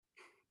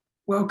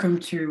Welcome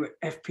to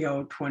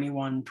FPL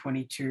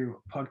 21-22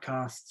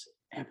 podcast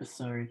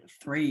episode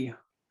 3,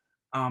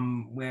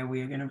 where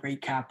we are going to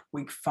recap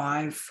week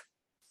 5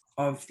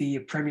 of the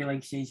Premier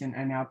League season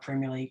and our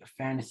Premier League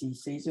fantasy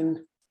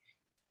season,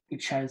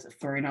 which has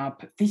thrown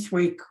up this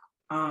week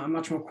a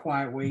much more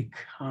quiet week,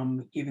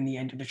 given the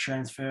end of the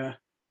transfer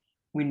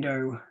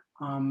window.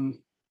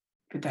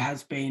 But there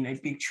has been a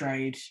big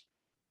trade,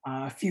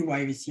 a few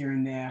waivers here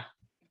and there,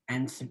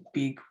 and some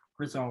big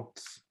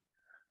results.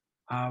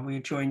 We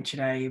are joined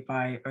today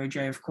by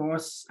OJ, of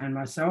course, and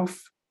myself,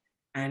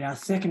 and our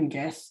second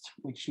guest,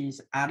 which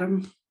is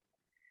Adam.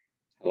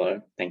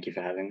 Hello, thank you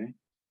for having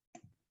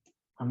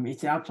me.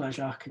 It's our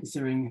pleasure,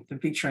 considering the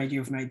big trade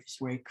you've made this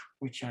week,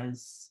 which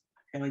has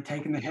really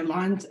taken the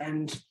headlines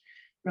and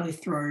really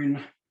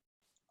thrown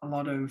a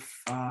lot of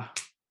a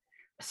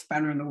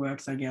spanner in the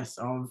works, I guess,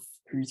 of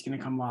who's going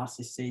to come last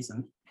this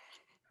season.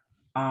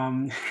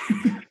 One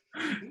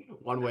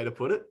way to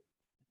put it.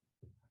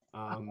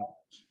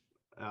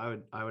 I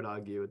would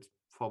argue it's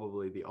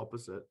probably the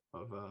opposite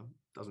of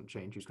doesn't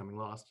change who's coming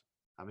last.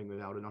 Having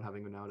Ronaldo, not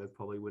having Ronaldo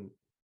probably wouldn't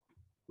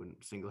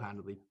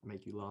single-handedly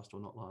make you last or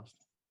not last.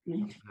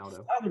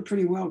 Ronaldo started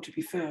pretty well, to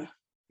be fair.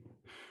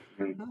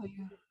 Oh,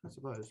 yeah, I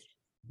suppose.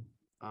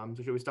 So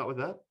should we start with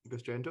that? Go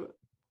straight into it?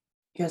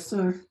 Yes,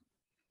 sir.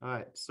 All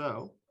right,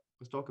 so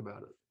let's talk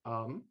about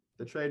it.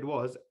 The trade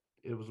was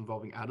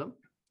involving Adam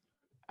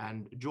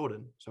and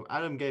Jordan. So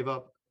Adam gave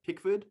up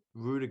Pickford,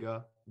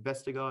 Rudiger,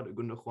 Vestergaard,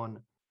 Gundogan,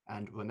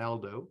 and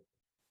Ronaldo.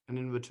 And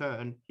in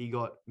return, he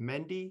got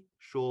Mendy,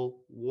 Shaw,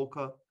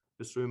 Walker,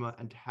 Bissouma,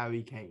 and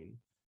Harry Kane.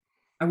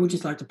 I would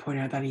just like to point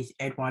out that he's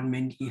Edouard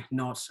Mendy,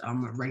 not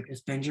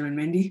rapist Benjamin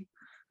Mendy.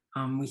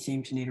 We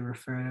seem to need to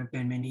refer to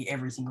Ben Mendy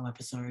every single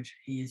episode.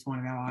 He is one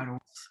of our idols,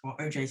 or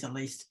OJ's at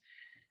least.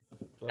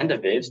 And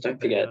Aviv's,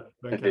 don't forget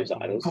Aviv's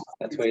idols.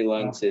 That's where he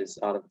learns his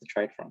art of the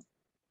trade from.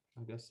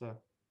 I guess so.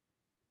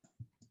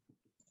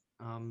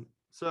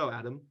 So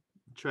Adam,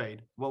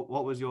 trade.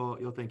 What was your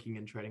thinking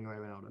in trading away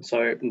Ronaldo?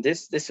 So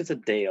this was a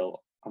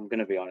deal. I'm going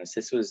to be honest.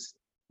 This was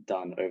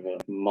done over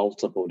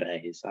multiple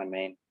days. I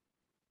mean,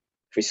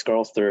 if we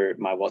scroll through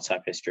my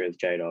WhatsApp history with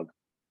JDog,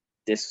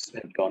 this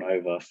had gone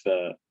over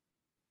for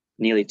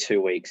nearly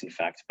 2 weeks. In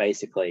fact,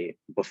 basically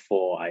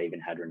before I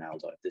even had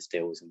Ronaldo, this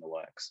deal was in the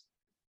works,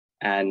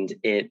 and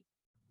it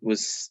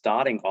was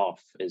starting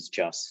off as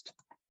just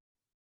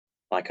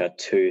like a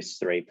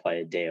 2-3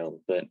 player deal,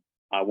 but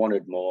I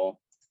wanted more.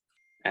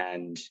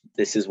 And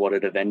this is what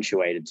it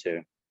eventuated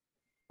to.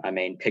 I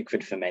mean,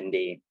 Pickford for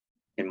Mendy,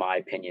 in my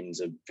opinion, is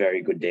a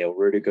very good deal.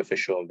 Rudiger for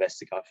sure,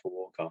 Vestergaard for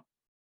Walker.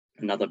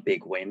 Another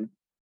big win.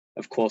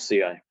 Of course,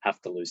 you have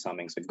to lose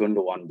something. So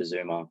Gundogan,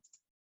 Bissouma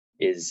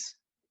is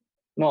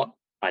not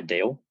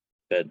ideal,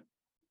 but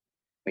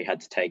we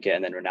had to take it.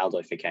 And then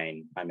Ronaldo for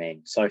Kane. I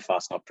mean, so far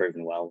it's not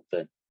proven well,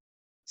 but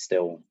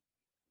still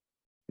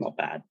not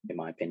bad, in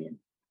my opinion.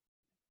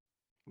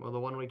 Well, the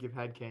 1 week you've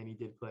had Kane, he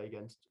did play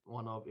against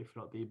one of, if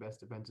not the best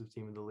defensive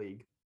team in the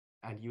league,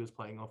 and he was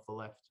playing off the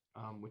left,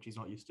 which he's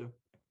not used to.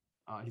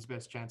 His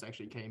best chance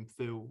actually came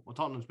through, or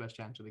Tottenham's best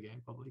chance of the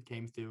game probably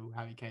came through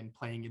Harry Kane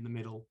playing in the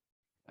middle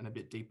and a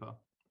bit deeper,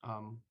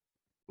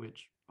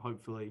 which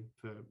hopefully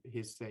for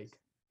his sake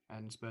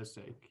and Spurs'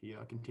 sake, he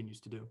continues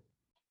to do.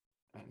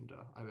 And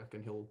I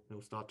reckon he'll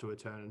start to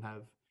return and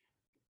have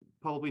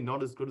probably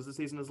not as good as the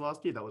season as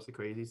last year. That was a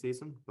crazy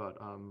season, but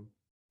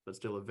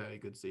still a very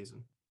good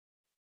season.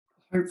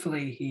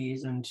 Hopefully he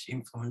isn't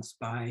influenced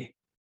by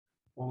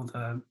all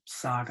the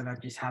saga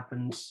that just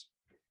happened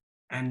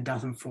and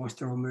doesn't force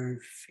through a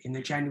move in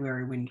the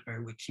January window,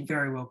 which he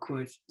very well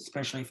could,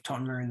 especially if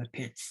Tottenham are in the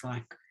pits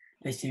like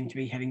they seem to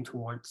be heading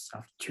towards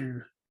after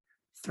 2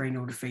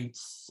 3-0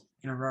 defeats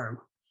in a row.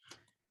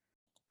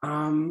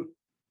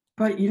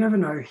 But you never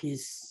know.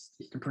 He's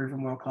a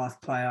proven world-class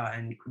player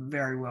and could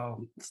very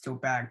well still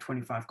bag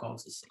 25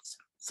 goals this season.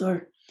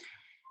 So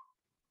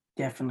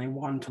definitely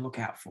one to look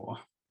out for.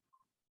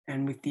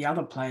 And with the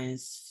other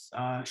players,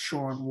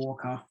 Shaw and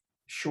Walker,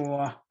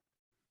 Shaw,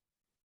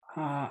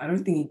 I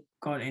don't think he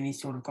got any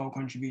sort of goal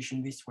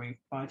contribution this week,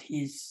 but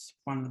he's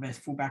one of the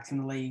best fullbacks in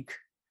the league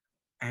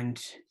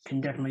and can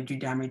definitely do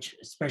damage,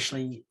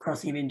 especially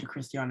crossing it into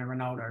Cristiano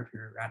Ronaldo, who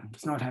Adam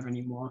does not have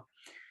anymore.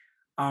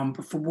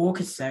 But for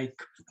Walker's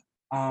sake,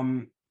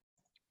 Adam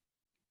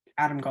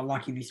got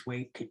lucky this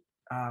week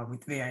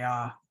with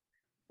VAR.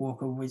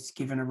 Walker was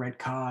given a red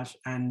card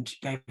and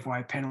gave away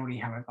a penalty,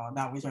 however.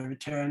 That was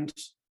overturned.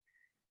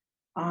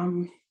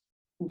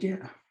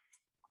 Yeah,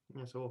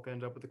 so Walker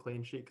ended up with a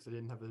clean sheet because they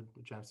didn't have a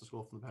chance to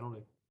score from the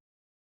penalty.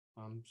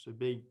 So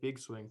big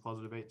swing,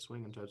 +8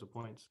 swing in terms of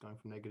points, going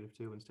from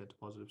 -2 instead to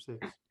 +6.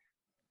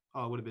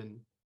 Oh, it would have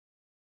been,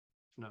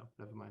 no,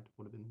 never mind.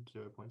 Would have been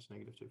 0 points,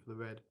 -2 for the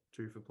red,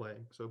 2 for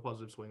playing. So a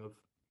positive swing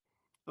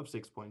of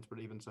 6 points, but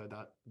even so,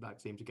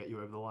 that seemed to get you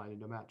over the line in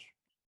your match.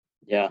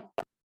 Yeah,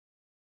 it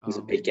was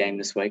a big game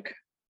this week.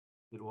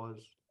 It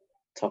was.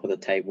 Top of the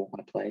table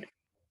I played.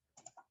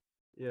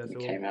 Yeah, so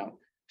it came out.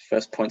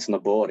 First points on the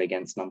board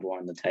against number 1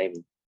 on the table.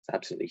 It's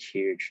absolutely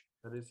huge.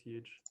 That is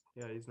huge.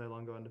 Yeah, he's no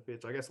longer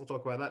undefeated. So I guess we'll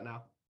talk about that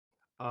now.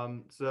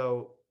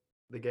 So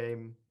the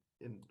game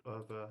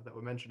that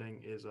we're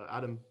mentioning is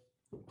Adam,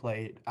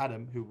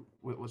 who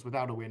was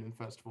without a win in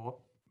first four.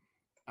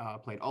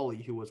 Played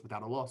Ollie, who was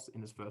without a loss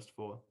in his first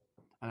four,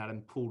 and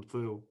Adam pulled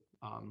through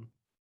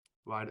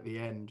right at the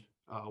end,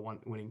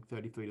 winning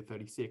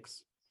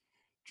 33-36,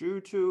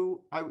 due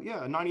to a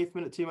 90th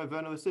minute Timo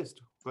Werner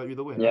assist. Vote you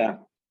the win. Yeah.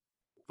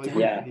 Right? Vote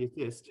Yeah. the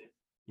assist.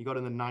 You got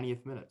in the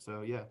 90th minute,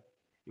 so yeah,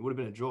 it would have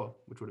been a draw,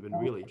 which would have been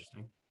really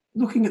interesting.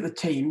 Looking at the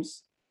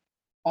teams,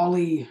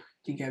 Ollie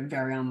did get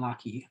very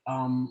unlucky.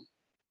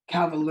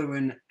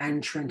 Calvert-Lewin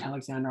and Trent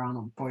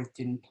Alexander-Arnold both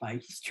didn't play.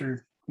 His two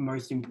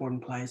most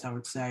important players, I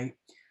would say.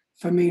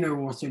 Firmino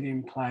also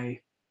didn't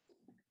play.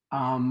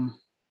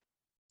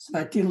 So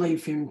that did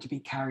leave him to be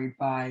carried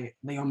by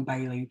Leon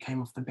Bailey, who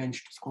came off the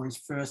bench to score his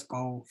first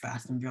goal for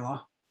Aston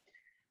Villa.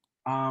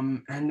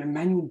 And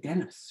Emmanuel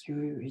Dennis,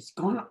 who has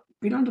gone a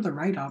bit under the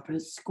radar, but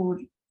has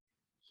scored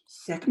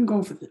second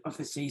goal of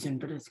the season,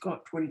 but has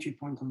got 22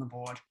 points on the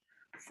board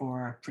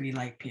for a pretty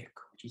late pick,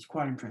 which is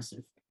quite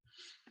impressive.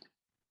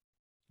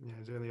 Yeah,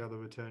 his only other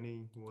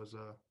returnee was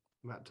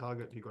Matt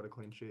Targett, who got a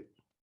clean sheet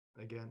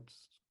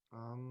against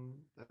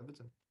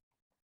Everton.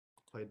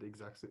 Played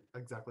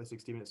exactly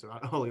 60 minutes, so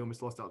Ollie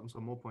almost lost out on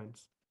some more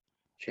points.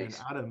 Jeez. And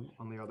Adam,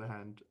 on the other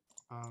hand,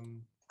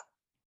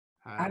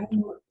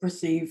 Adam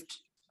received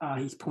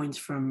his points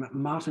from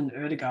Martin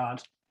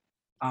Odegaard,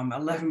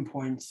 11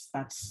 points.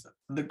 That's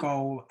the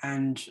goal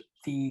and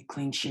the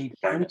clean sheet.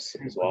 Bonus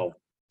as well.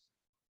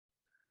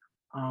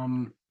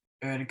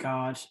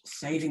 Odegaard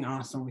saving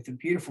Arsenal with a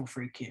beautiful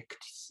free kick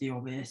to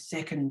seal their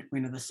second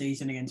win of the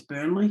season against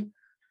Burnley.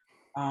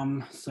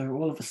 So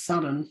all of a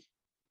sudden,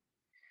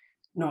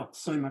 not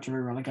so much of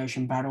a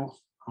relegation battle.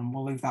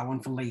 We'll leave that one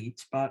for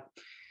Leeds, but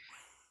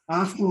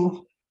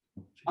Arsenal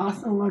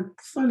are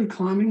slowly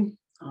climbing.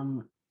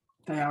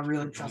 They are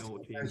really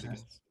trusting.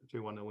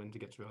 2-1 win to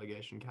get to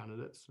relegation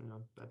candidates. You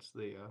know, that's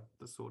the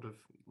sort of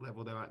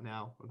level they're at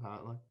now,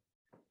 apparently.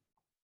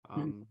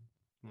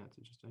 Yeah, it's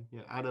interesting.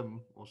 Yeah, Adam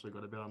also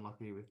got a bit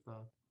unlucky with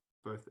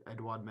both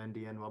Edouard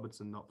Mendy and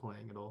Robertson not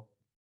playing at all.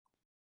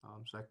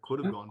 So that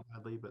could have gone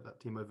badly, but that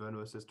Timo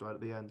Werner assist right at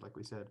the end, like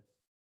we said,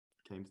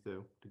 came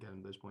through to get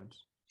him those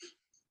points.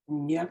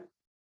 Yep.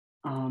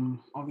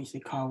 Obviously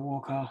Kyle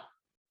Walker.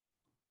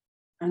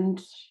 And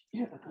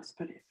yeah, that's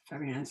about it.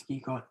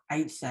 Fabianski got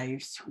 8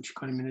 saves, which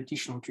got him an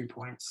additional 2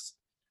 points.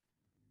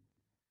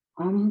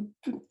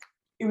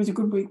 It was a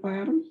good week by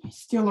Adam. He's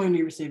still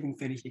only receiving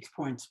 36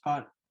 points,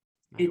 but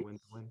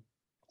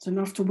it's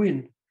enough to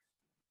win.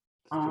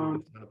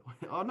 Oh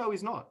no,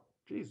 he's not.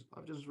 Jeez,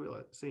 I've just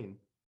seen.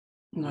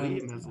 No,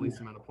 Liam has the least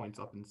amount of points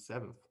up in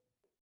 7th.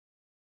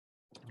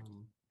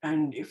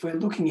 And if we're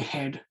looking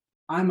ahead,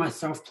 I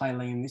myself play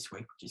Liam this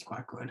week, which is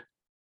quite good.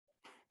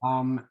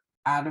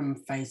 Adam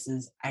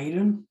faces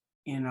Aiden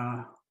in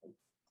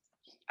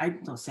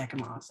Aiden's not second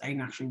last.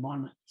 Aiden actually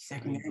won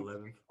second game,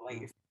 11th. I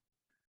believe.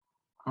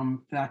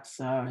 That's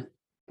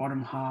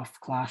bottom half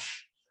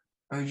clash.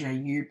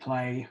 OJ, you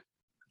play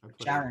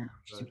Jared,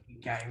 which is a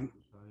big game.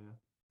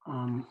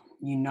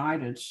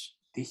 United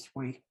this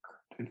week,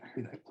 I don't know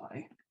who they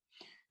play.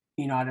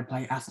 United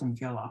play Aston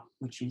Villa,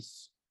 which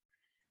is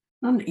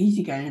not an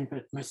easy game,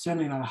 but most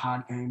certainly not a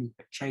hard game.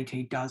 But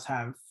JT does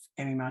have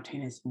Emi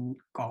Martinez in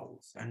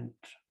goals and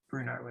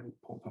Bruno and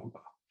Paul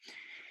Pogba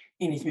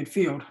in his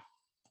midfield.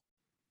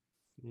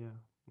 Yeah,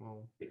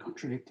 well, a bit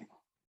contradicting.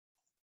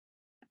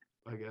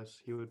 I guess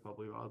he would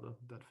probably rather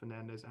that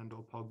Fernandes and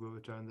or Pogba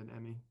return than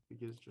Emi,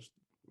 because just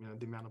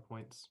the amount of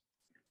points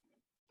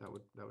that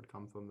would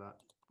come from that.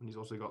 And he's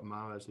also got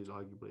Mahrez, who's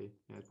arguably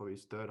probably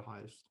his third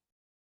highest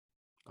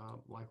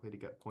likely to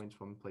get points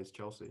from plays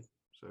Chelsea.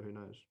 So who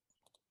knows?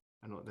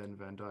 And then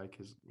Van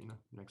Dijk is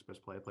next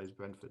best player plays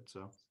Brentford.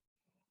 So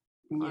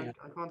yeah,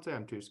 I can't say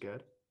I'm too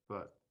scared,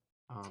 but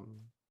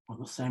well,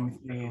 the same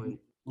with Liam.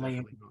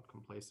 Definitely not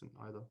complacent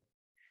either.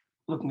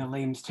 Looking at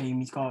Liam's team,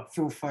 he's got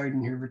Phil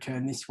Foden, who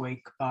returned this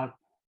week, but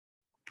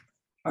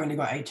only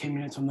got 18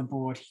 minutes on the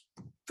board.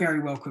 He very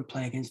well could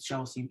play against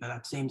Chelsea, but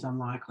that seems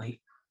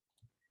unlikely.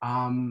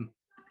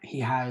 He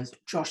has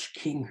Josh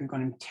King, who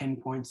got him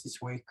 10 points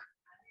this week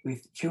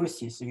with 2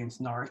 assists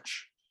against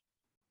Norwich.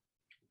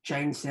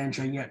 Jane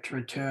Sancho yet to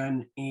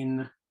return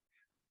in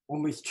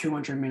almost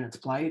 200 minutes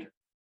played,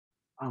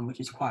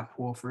 which is quite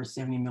poor for a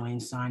 70 million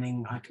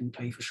signing. I can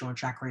tell you for sure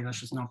Jack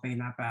Grealish has not been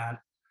that bad.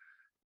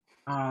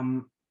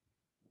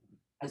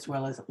 As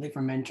well as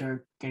Livramento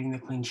getting the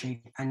clean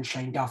sheet and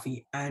Shane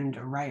Duffy and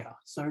Raya.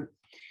 So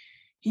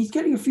he's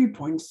getting a few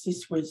points.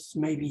 This was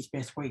maybe his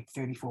best week,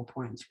 34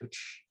 points,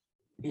 which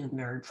isn't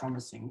very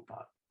promising,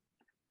 but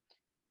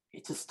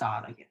it's a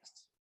start, I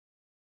guess.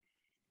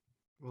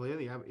 Well, yeah,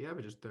 he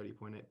averages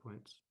 30.8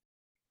 points,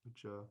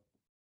 which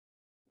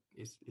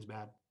is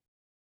bad.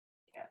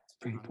 Yeah, it's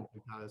pretty poor.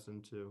 In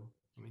comparison to,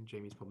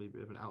 Jamie's probably a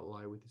bit of an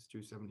outlier with his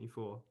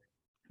 274.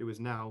 Who is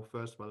now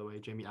first, by the way.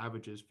 Jamie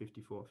averages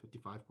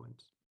 55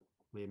 points.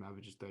 Liam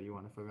averages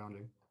 31 if we're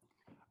rounding.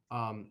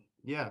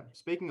 Yeah,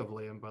 speaking of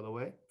Liam, by the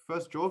way,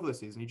 first draw of the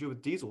season, he drew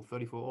with Diesel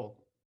 34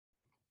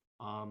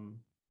 all.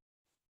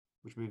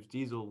 Which moves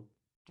Diesel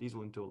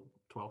Diesel until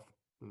 12th.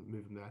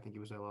 Move him there. I think he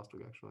was there last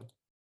week actually.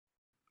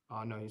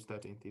 No, he's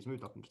 13th. He's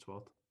moved up into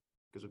 12th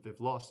because of they've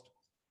lost.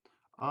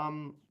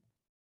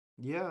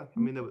 Yeah, I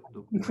mean,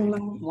 Control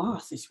out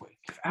last this week.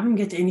 If Adam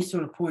gets any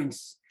sort of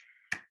points,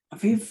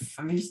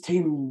 his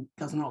team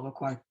does not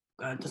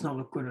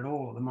look good at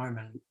all at the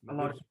moment. A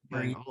lot of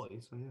playing Ollie,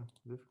 so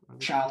yeah.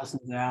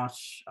 Charlison's out,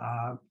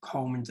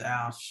 Coleman's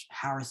out,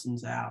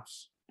 Harrison's out,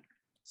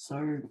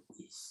 so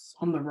he's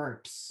on the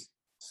ropes,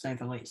 to say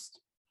the least.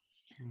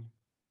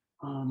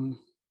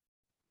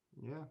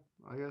 Yeah,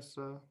 I guess.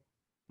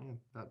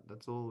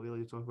 That's all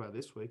really to talk about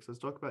this week. So let's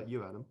talk about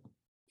you, Adam.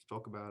 Let's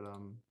talk about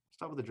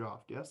start with the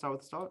draft. Yeah, start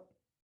with the start.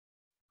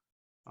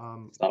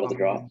 Start with the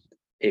draft.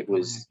 It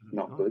was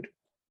not good.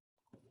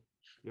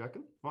 You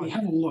reckon? We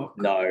have a look.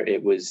 No,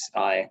 it was.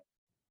 I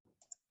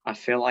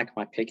feel like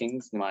my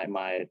pickings,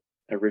 my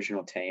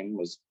original team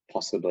was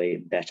possibly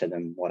better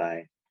than what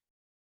I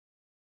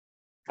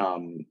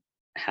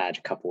had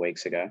a couple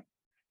weeks ago.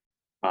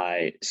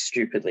 I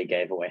stupidly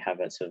gave away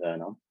Havertz for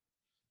Werner,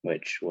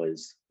 which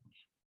was,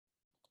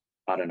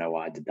 I don't know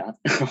why I did that.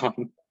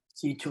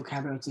 So you took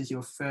Havertz as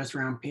your first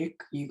round pick.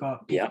 You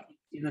got picked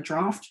in the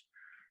draft.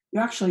 You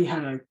actually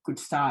had a good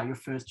start. Your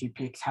first two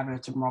picks,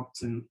 Havertz and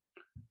Robertson.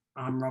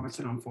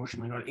 Robertson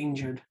unfortunately got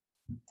injured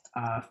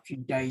a few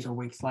days or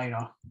weeks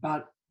later,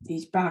 but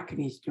he's back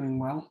and he's doing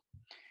well.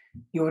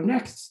 Your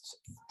next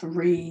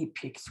three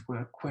picks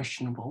were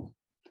questionable.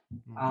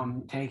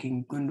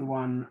 Taking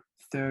Gundogan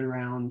third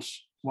round,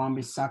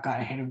 Wan-Bissaka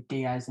ahead of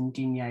Diaz and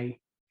Digne,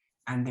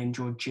 and then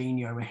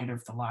Jorginho ahead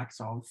of the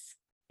likes of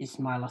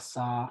Ismail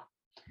Assar.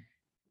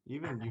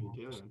 Even Yuri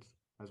Tielemans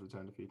has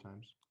returned a few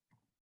times.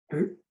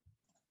 Who?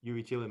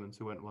 Yuri Tielemans,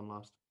 who went one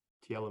last.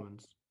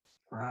 Tielemans.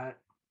 Right.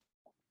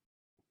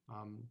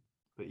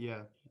 But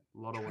yeah, a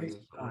lot of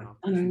waivers.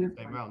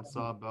 Same round.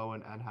 Saar,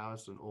 Bowen, and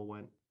Harrison all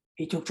went.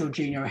 He took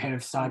Jorginho ahead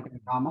of Saad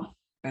Benrahma.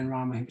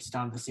 Benrahma, who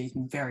started the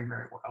season very,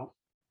 very well.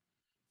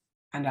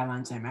 And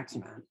Alan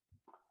Saint-Maximin.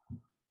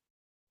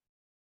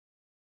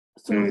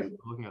 So,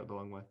 looking at it the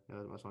wrong way.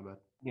 Yeah, that's my bad.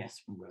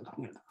 Yes, we were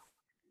looking at that.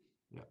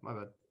 Yeah, my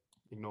bad.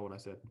 Ignore what I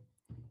said.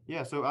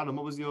 Yeah, so Adam,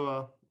 what was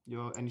your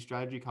any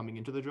strategy coming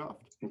into the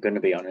draft? I'm going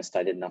to be honest,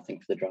 I did nothing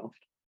for the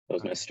draft. There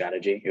was no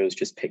strategy. It was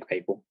just pick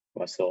people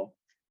who I saw.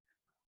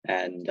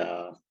 And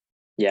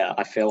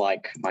I feel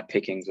like my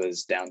pickings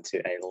was down to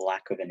a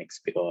lack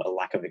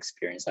of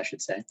experience, I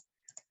should say.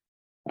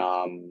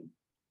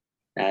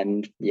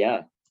 And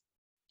yeah,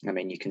 I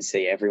mean, you can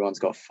see everyone's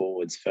got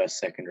forwards first,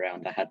 second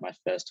round. I had my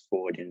first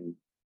forward in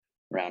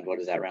round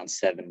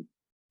 7.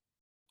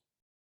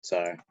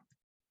 So,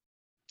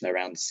 no,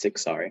 round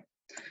 6, sorry.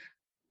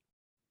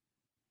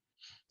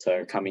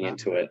 So coming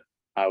into it,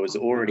 I was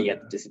already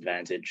at the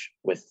disadvantage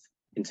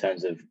in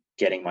terms of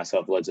getting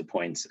myself loads of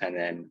points, and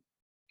then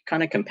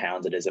kind of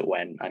compounded as it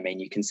went. I mean,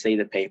 you can see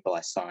the people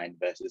I signed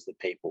versus the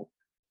people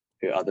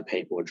who other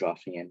people were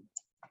drafting in.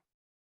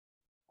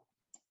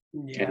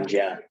 Yeah. And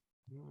yeah.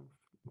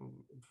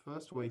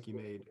 First week you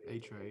made a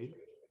trade.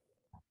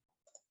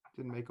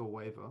 Didn't make a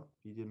waiver.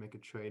 You did make a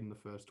trade in the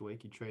first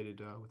week. You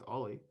traded with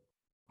Ollie.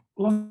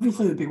 Well,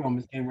 obviously the big one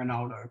was getting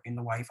Ronaldo in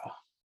the waiver.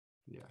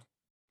 Yeah.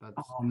 That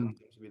seems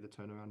to be the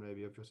turnaround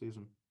maybe of your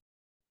season.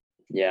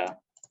 Yeah.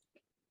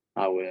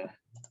 I were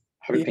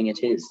hoping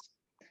it is.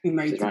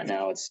 Because right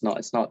now it's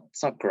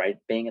not great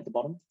being at the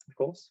bottom, of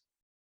course.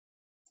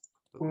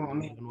 Well, I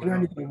mean, it can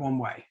only go one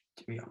way,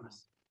 to be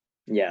honest.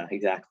 Yeah,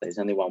 exactly. There's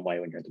only one way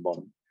when you're at the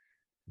bottom.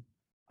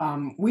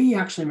 We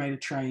actually made a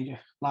trade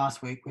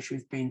last week, which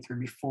we've been through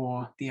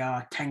before, the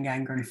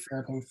Tanganga and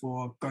Fergo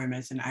for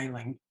Gomez and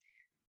Ayling.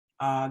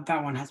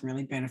 That one hasn't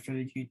really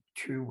benefited you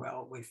too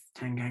well with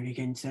Tanganga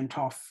getting sent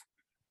off.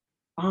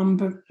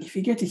 But if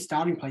you get his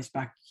starting place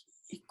back,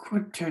 it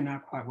could turn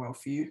out quite well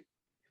for you.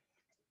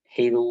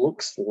 He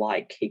looks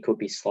like he could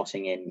be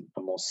slotting in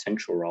a more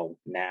central role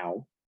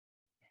now,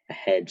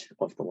 ahead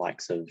of the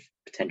likes of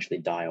potentially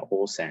Dyer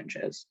or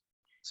Sanchez.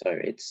 So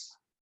it's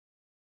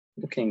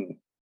looking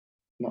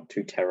not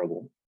too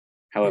terrible.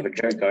 However,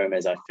 Joe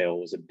Gomez, I feel,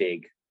 was a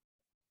big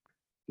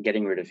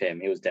getting rid of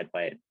him. He was dead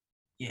weight.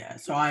 Yeah,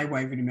 so I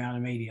wavered him out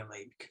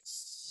immediately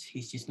because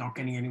he's just not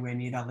getting anywhere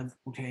near that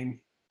Liverpool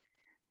team,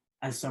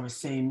 as so it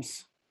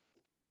seems.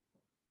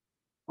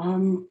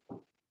 In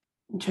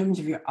terms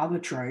of your other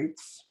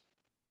trades,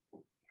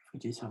 if we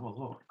just have a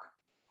look,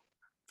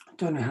 I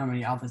don't know how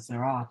many others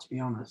there are, to be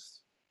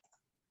honest.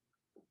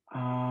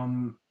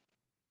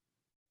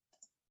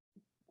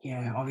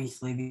 Yeah,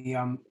 obviously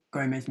the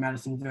Gomez,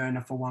 Madison,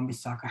 Werner for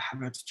Wan-Bissaka,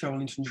 Havertz,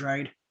 Joelinton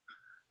trade.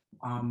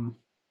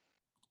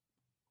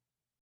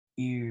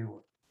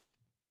 You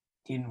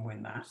didn't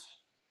win that.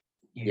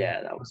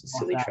 Yeah, that was a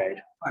silly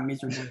trade. Quite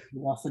miserable.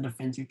 You lost the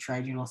defensive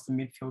trade, you lost the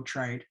midfield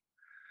trade.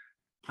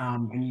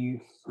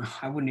 And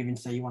I wouldn't even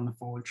say you won the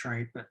forward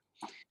trade, but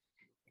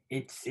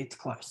it's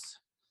close.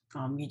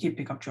 You did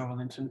pick up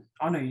Joelinton.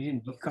 Oh no, you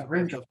didn't. You got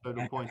rid of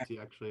total points. He's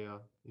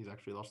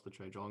actually lost the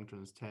trade. Joelinton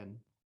has 10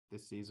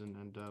 this season,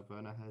 and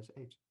Werner has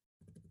 8.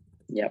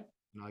 Yep.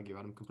 And I argue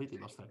Adam completely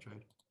lost that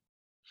trade,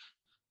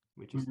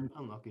 which is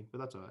unlucky, but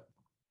that's all right.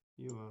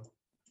 you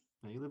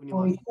live in your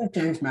Well, life. you got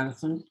James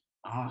Madison.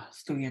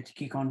 Still yet to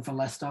kick on for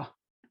Leicester.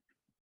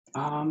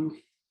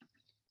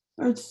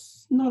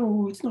 It's not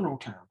all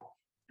terrible.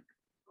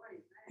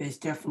 There's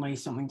definitely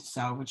something to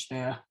salvage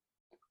there.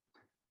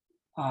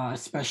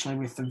 Especially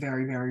with the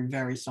very, very,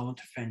 very solid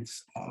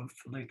defense of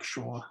Luke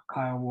Shaw,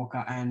 Kyle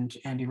Walker, and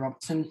Andy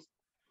Robertson.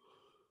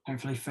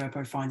 Hopefully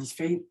Firpo finds his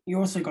feet. You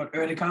also got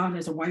Erdegaard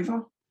as a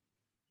waiver.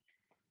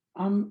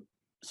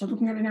 So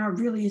looking at it now, it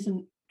really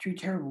isn't too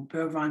terrible.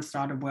 Bergwijn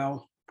started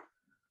well.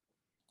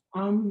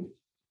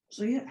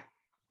 So yeah,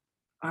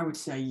 I would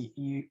say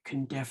you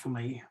can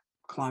definitely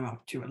climb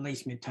up to at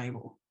least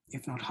mid-table,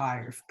 if not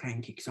higher, if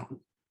Kane kicks on.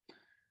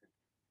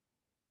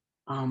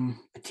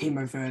 A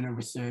Timo Werner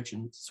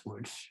resurgence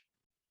would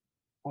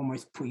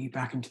almost put you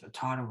back into the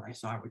title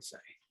race, I would say.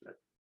 But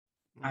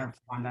I would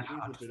find that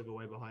hard. A bit of a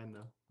way behind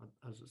though,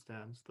 as it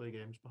stands. 3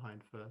 games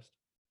behind first.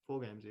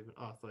 4 games even.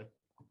 3.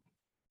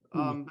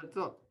 But it's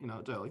not,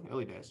 it's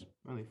early days.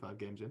 Only 5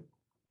 games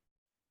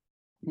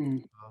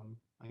in.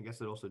 I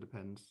guess it also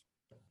depends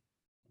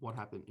what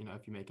happened.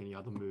 If you make any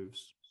other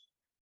moves,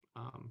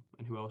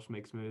 and who else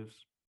makes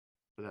moves.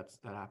 But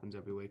that happens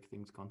every week.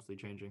 Things constantly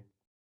changing.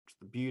 It's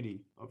the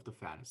beauty of the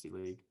fantasy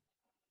league.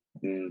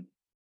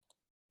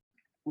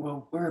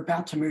 Well, we're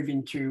about to move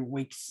into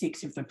week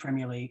 6 of the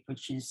Premier League,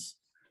 which is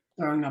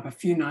throwing up a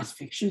few nice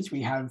fixtures.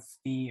 We have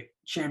the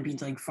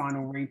Champions League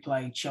final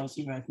replay,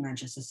 Chelsea versus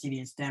Manchester City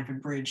at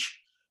Stamford Bridge,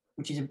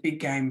 which is a big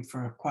game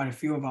for quite a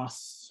few of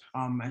us,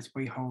 as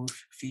we hold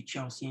a few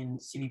Chelsea and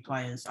City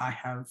players. I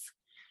have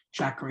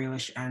Jack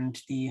Grealish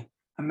and the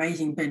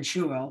amazing Ben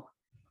Chilwell.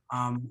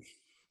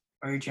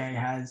 OJ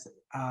has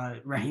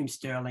Raheem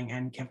Sterling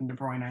and Kevin De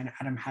Bruyne, and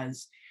Adam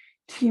has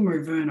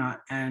Timo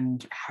Werner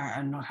and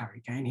not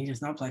Harry Kane. He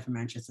does not play for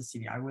Manchester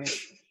City, I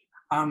wish.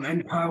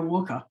 And Kyle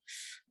Walker.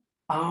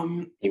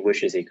 He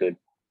wishes he could.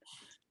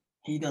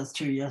 He does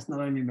too, yes,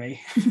 not only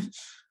me.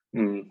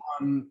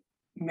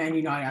 Man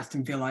United,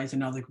 Aston Villa is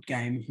another good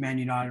game. Man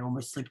United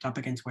almost slipped up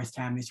against West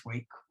Ham this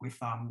week with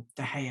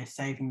De Gea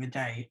saving the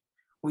day.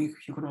 Or you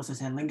could also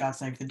say Lingard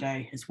saved the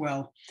day as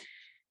well.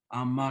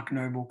 Mark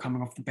Noble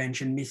coming off the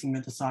bench and missing the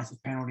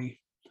decisive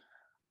penalty.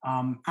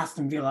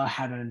 Aston Villa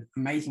had an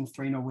amazing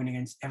 3-0 win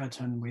against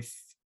Everton with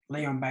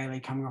Leon Bailey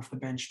coming off the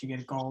bench to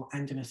get a goal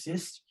and an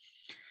assist.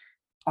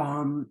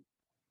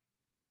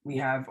 We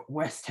have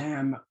West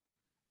Ham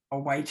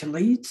away to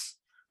Leeds,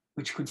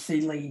 which could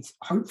see Leeds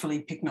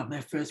hopefully picking up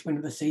their first win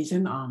of the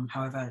season.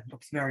 However, it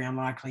looks very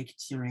unlikely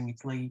considering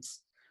it's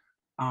Leeds.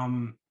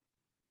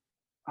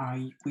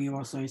 We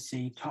also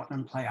see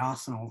Tottenham play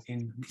Arsenal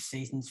in this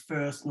season's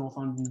first North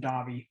London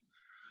derby,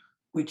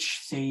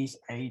 which sees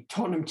a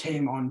Tottenham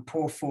team on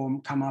poor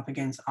form come up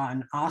against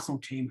an Arsenal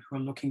team who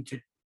are looking to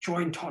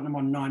join Tottenham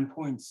on 9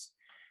 points,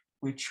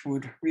 which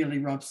would really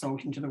rub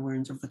salt into the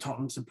wounds of the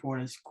Tottenham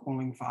supporters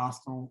calling for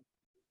Arsenal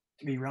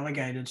to be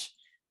relegated,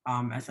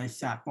 as they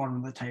sat bottom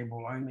of the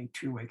table only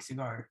 2 weeks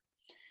ago.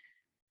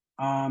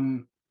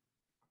 What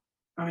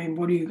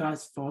are you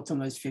guys' thoughts on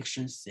those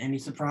fixtures? Any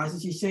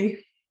surprises you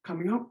see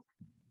coming up?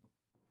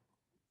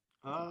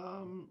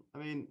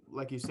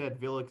 Like you said,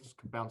 Villa is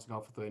bouncing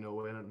off a 3-0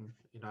 win and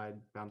United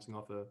bouncing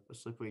off a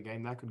slippery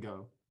game. That could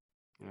go,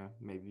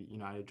 maybe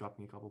United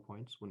dropping a couple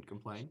points, wouldn't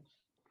complain.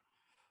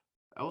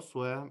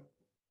 Elsewhere,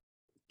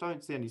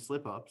 don't see any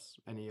slip-ups.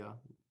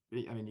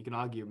 You can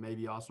argue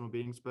maybe Arsenal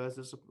beating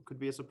Spurs could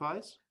be a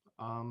surprise.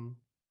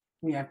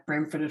 We have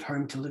Brentford at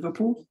home to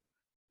Liverpool.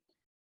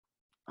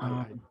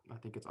 I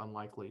think it's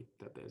unlikely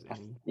that there's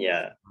any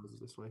surprises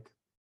this week.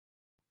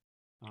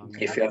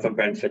 If you have a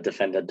Brentford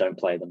defender, don't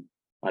play them.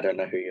 I don't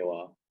know who you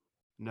are.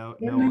 No.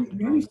 The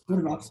only sort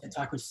of upsets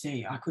I could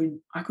see, I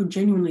could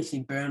genuinely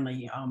see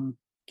Burnley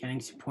getting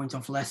some points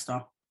off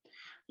Leicester.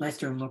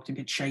 Leicester have looked a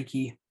bit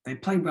shaky. They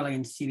played well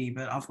against City,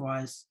 but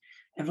otherwise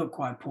they've looked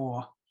quite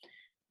poor.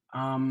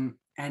 And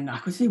I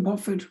could see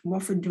Watford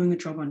doing a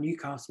job on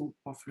Newcastle.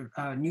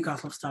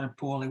 Newcastle have started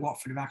poorly.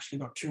 Watford have actually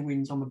got 2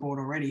 wins on the board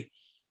already.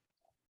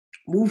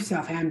 Wolves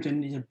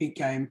Southampton is a big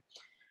game.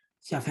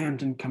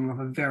 Southampton coming off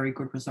a very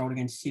good result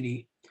against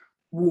City.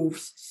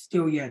 Wolves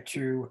still yet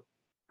to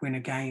win a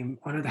game.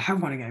 Oh no, they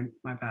have won a game.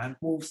 My bad.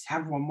 Wolves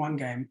have won 1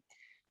 game.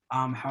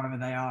 However,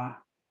 they are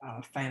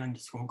failing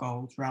to score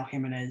goals. Raul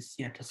Jimenez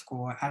yet to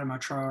score. Adama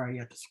Traore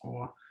yet to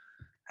score.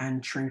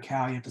 And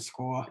Trincao yet to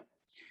score.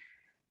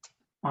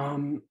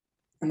 And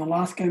the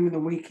last game of the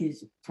week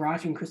is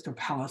Brighton Crystal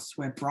Palace,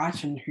 where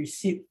Brighton, who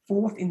sit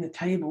 4th in the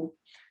table,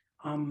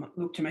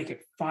 look to make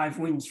it 5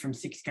 wins from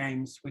 6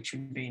 games, which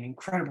would be an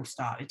incredible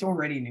start. It's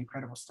already an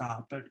incredible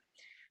start, but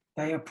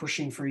they are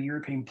pushing for a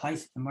European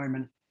place at the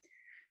moment.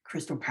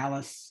 Crystal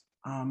Palace,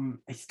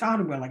 they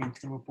started well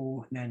against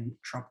Liverpool and then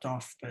dropped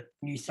off, but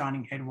new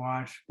signing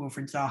Edouard,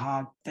 Wilfried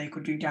Zaha, they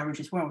could do damage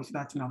as well, so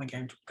that's another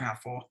game to look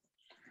out for.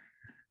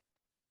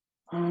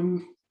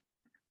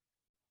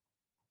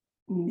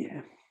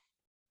 Yeah.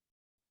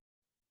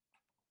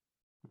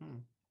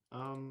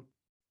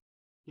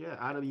 Yeah,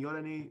 Adam, you got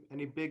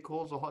any big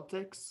calls or hot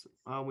takes?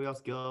 We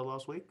asked Gil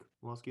last week.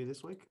 We'll ask you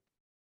this week.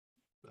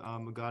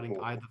 Regarding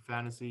either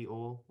fantasy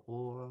or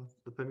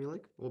Premier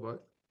League or both?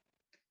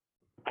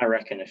 I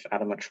reckon if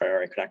Adama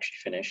Traore could actually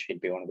finish,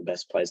 he'd be one of the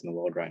best players in the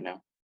world right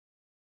now.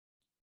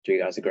 Do you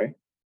guys agree?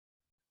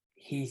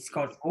 He's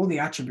got all the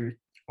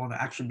attributes.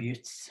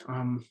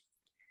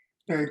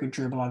 Very good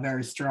dribbler,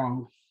 very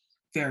strong,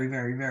 very,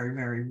 very, very,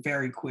 very,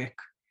 very quick.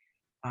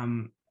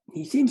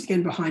 He seems to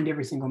get behind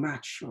every single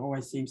match.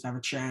 Always seems to have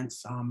a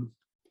chance.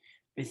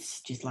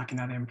 It's just like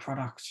another end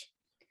product.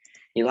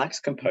 He lacks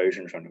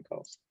composure in front of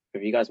goals.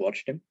 Have you guys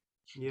watched him?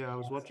 Yeah, I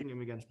was watching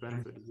him against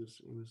Brentford. He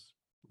was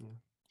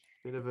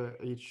bit of a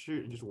he'd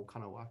shoot and just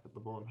kind of whack at the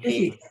ball. It's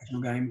the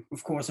occasional game,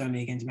 of course,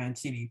 only against Man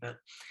City, but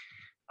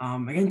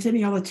against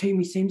any other team,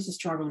 he seems to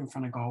struggle in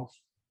front of goal.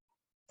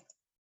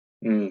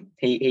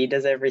 He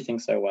does everything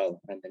so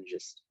well, and then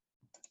just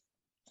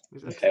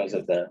fails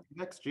at the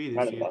XG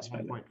this year is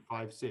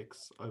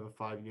 1.56 over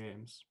 5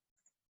 games,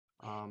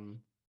 and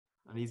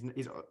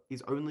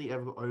he's only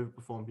ever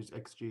overperformed his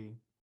XG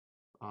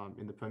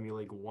in the Premier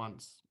League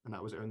once, and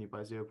that was only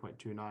by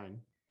 0.29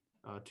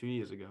 2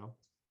 years ago.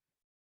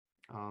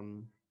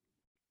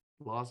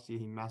 Last year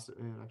he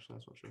massively actually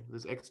that's not true.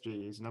 This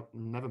XG he's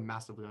never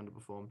massively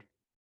underperformed.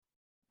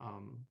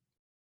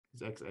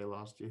 His XA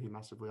last year he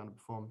massively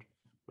underperformed,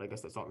 but I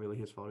guess that's not really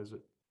his fault, is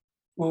it?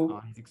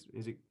 Well,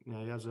 he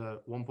has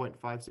a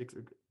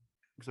 1.56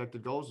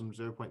 expected goals and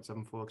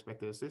 0.74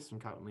 expected assists,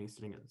 and currently he's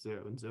sitting at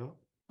 0-0.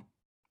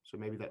 So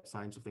maybe that's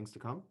signs of things to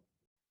come.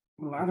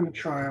 Well, Adama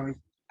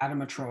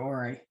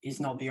Traore is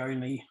not the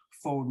only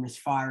forward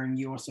misfiring.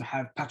 You also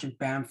have Patrick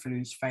Bamford,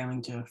 who's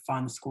failing to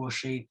find the score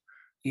sheet.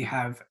 You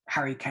have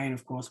Harry Kane,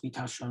 of course, we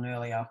touched on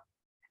earlier,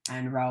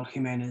 and Raul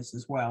Jimenez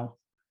as well.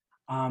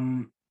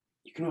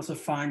 You can also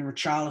find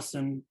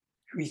Richarlison,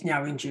 who is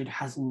now injured,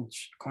 hasn't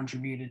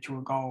contributed to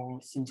a goal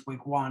since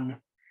week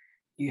 1.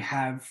 You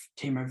have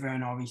Timo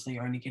Werner, obviously,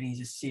 only getting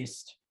his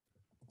assist,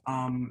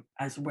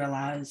 as well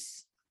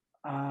as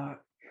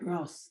who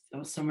else? There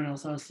was someone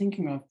else I was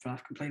thinking of, but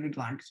I've completely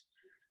blanked.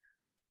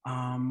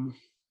 I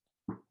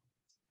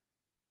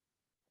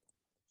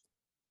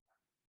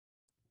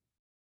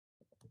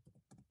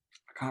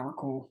can't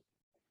recall.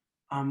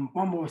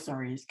 One more,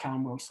 sorry, is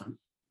Callum Wilson,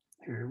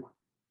 who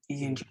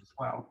is injured as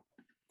well.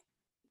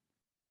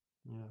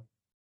 Yeah.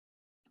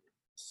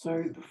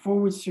 So the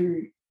forwards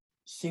who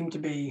seem to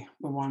be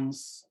the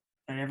ones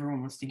that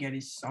everyone wants to get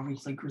is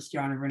obviously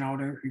Cristiano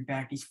Ronaldo, who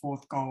bagged his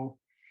 4th goal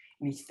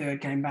in his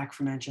 3rd game back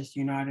for Manchester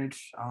United.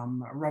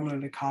 Romelu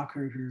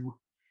Lukaku, who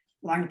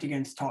blanked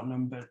against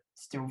Tottenham, but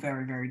still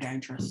very, very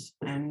dangerous.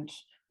 And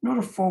not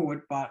a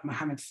forward, but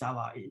Mohamed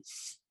Salah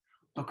is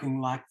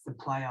looking like the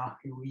player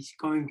who is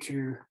going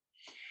to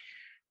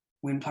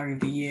win Player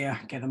of the Year,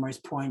 get the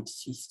most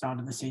points. He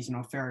started the season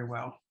off very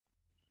well.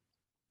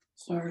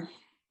 So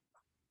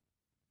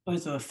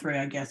those are the 3,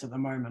 I guess, at the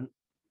moment.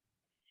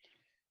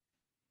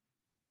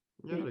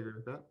 Yeah, I'd agree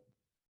with that.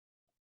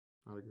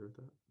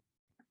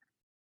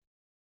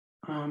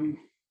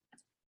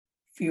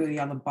 Few of the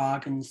other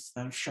bargains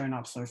that have shown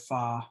up so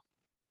far.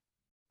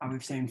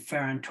 We've seen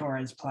Ferran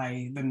Torres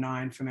play the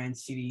 9 for Man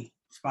City,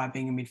 despite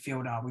being a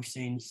midfielder. We've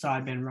seen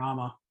Said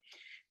Benrahma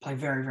play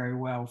very, very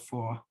well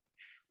for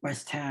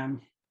West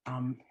Ham,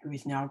 who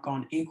is now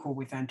gone equal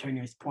with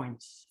Antonio's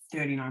points,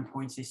 39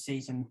 points this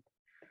season,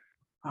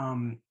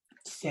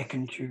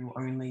 second to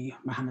only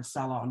Mohamed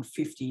Salah on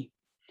 50.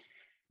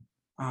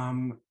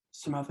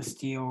 Some other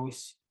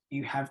steals,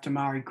 you have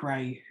Damari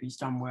Gray, who's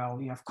done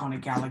well. You have Conor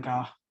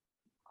Gallagher,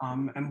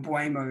 and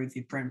Buemo,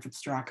 the Brentford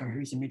striker,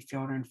 who's a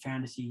midfielder in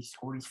fantasy,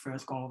 scored his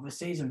 1st goal of the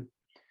season.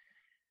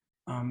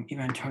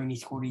 Ivan Toney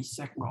scored his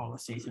 2nd goal of the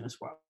season as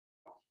well.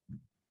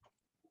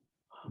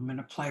 And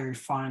a player who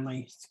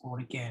finally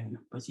scored again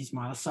was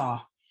Ismail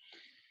Assar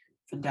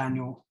for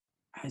Daniel,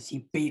 as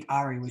he beat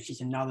Ari, which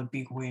is another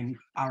big win.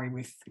 Ari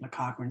with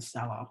Lukaku and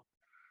Salah.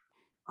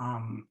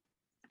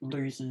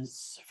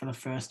 Loses for the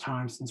first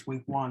time since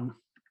week 1,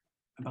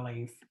 I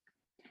believe.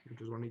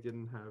 Which is when he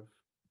didn't have.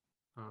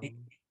 When he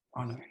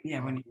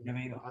didn't have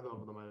either. Either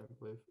of them, I don't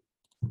believe.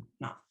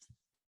 No.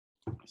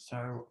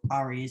 So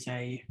Ari is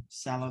a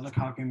Salah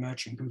Lukaku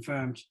merchant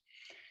confirmed.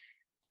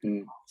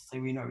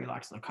 Obviously, we know he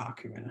likes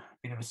Lukaku in a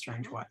bit of a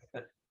strange way,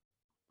 but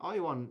Are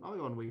you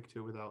on week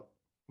 2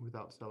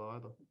 without Salah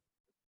either?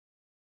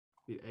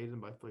 He aided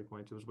him by 3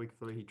 points. It was week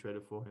 3 he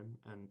traded for him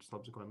and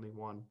subsequently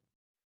won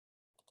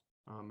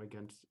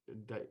against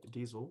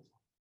Diesel,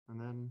 and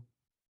then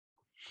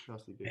who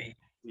else did he beat?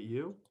 Beat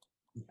you,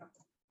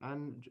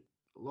 and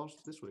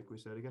lost this week. We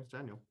said against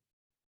Daniel.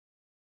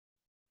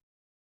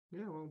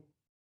 Yeah, well.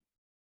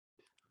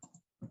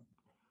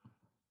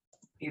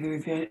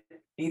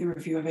 Either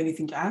of you have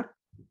anything to add?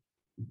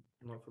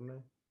 Not from me.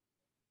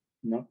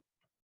 No.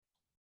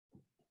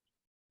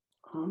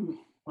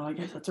 Well, I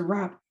guess that's a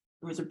wrap.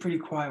 It was a pretty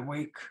quiet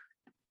week.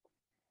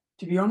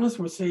 To be honest,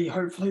 we'll see.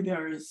 Hopefully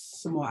there is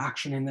some more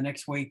action in the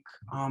next week.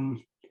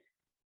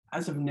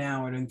 As of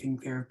now, I don't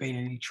think there have been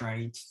any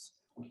trades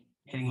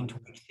heading into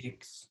week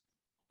 6.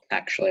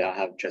 Actually, I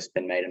have just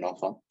been made an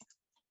offer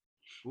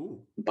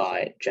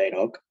by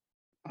J-Dog.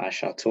 I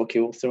shall talk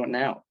you all through it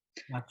now.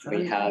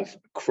 We have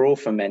Crawl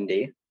for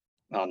Mendy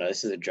Oh no,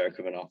 this is a joke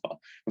of an offer.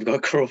 We've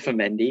got Crawl for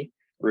Mendy,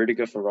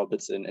 Rudiger for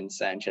Robertson, and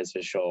Sanchez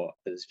for Shaw.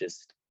 It's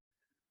just,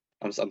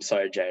 I'm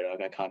sorry,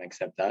 J-Dog, I can't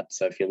accept that.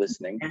 So if you're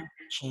listening, And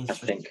cheers I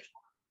for think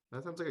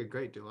That sounds like a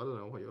great deal. I don't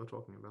know what you're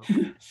talking about.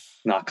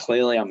 no,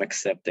 clearly I'm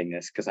accepting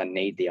this because I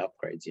need the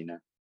upgrades.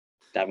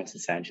 Davinson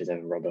Sanchez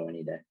over Robbo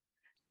any day.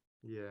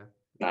 Yeah.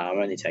 No, I'm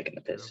only taking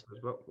the piss.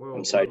 But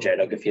I'm sorry,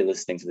 J-Dog, if you're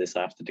listening to this,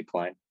 I have to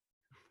decline.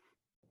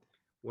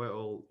 We're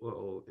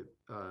all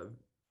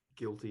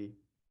guilty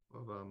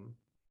of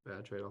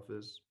bad trade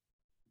offers.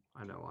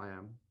 I know I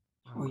am.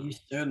 Well, you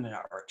certainly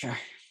are, Roger.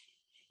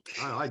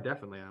 I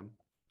definitely am.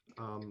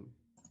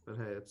 But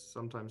hey, it's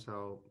sometimes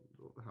how.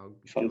 Fun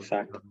guilty,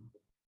 fact.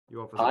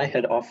 you offer I something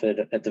had bad.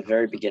 offered at the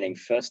very beginning,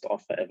 first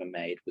offer ever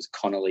made was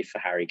Connolly for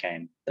Harry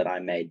Kane that I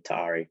made to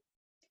Ari.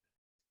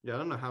 Yeah, I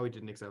don't know how he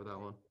didn't accept that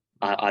one.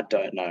 I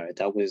don't know.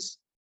 That was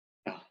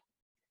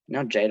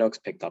now J-Dog's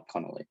picked up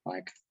Connolly,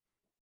 like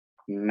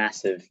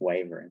massive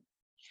wavering.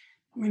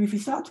 I mean, if he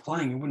starts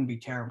playing, it wouldn't be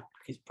terrible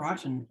because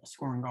Brighton are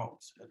scoring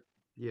goals. But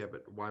Yeah,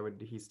 but why would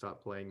he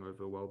start playing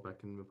over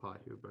Welbeck and Mapai,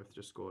 who both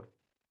just scored?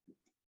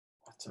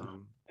 that's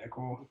a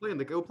call. He'll play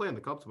in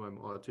the cup tomorrow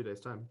or 2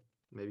 days time.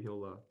 Maybe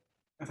he'll.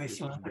 Are they do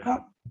still in something the different.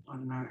 cup? I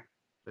don't know.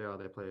 They are.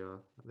 They play.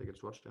 I think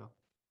it's Rochdale.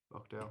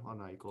 Rockdale. I don't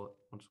know how you call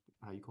it.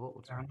 How you call it?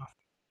 What's Fair enough.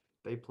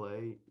 They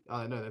play.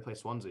 Oh no, they play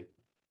Swansea.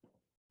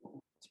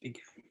 It's a big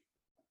game.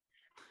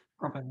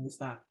 Probably is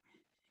that.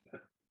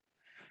 But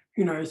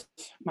who knows?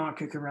 Mark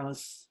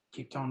Cucurella's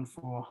kicked on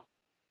for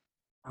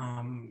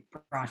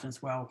Brighton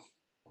as well,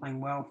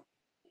 playing well.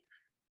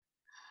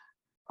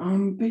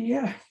 But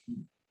yeah,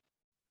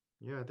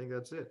 Yeah, I think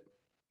that's it.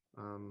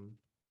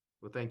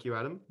 Well, thank you,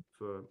 Adam,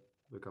 for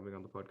coming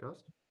on the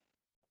podcast.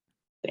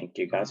 Thank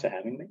you guys for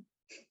having me.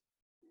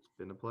 It's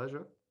been a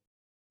pleasure,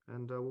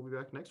 and we'll be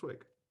back next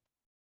week.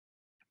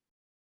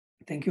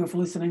 thank you all for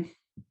listening.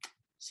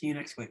 See you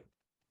next week.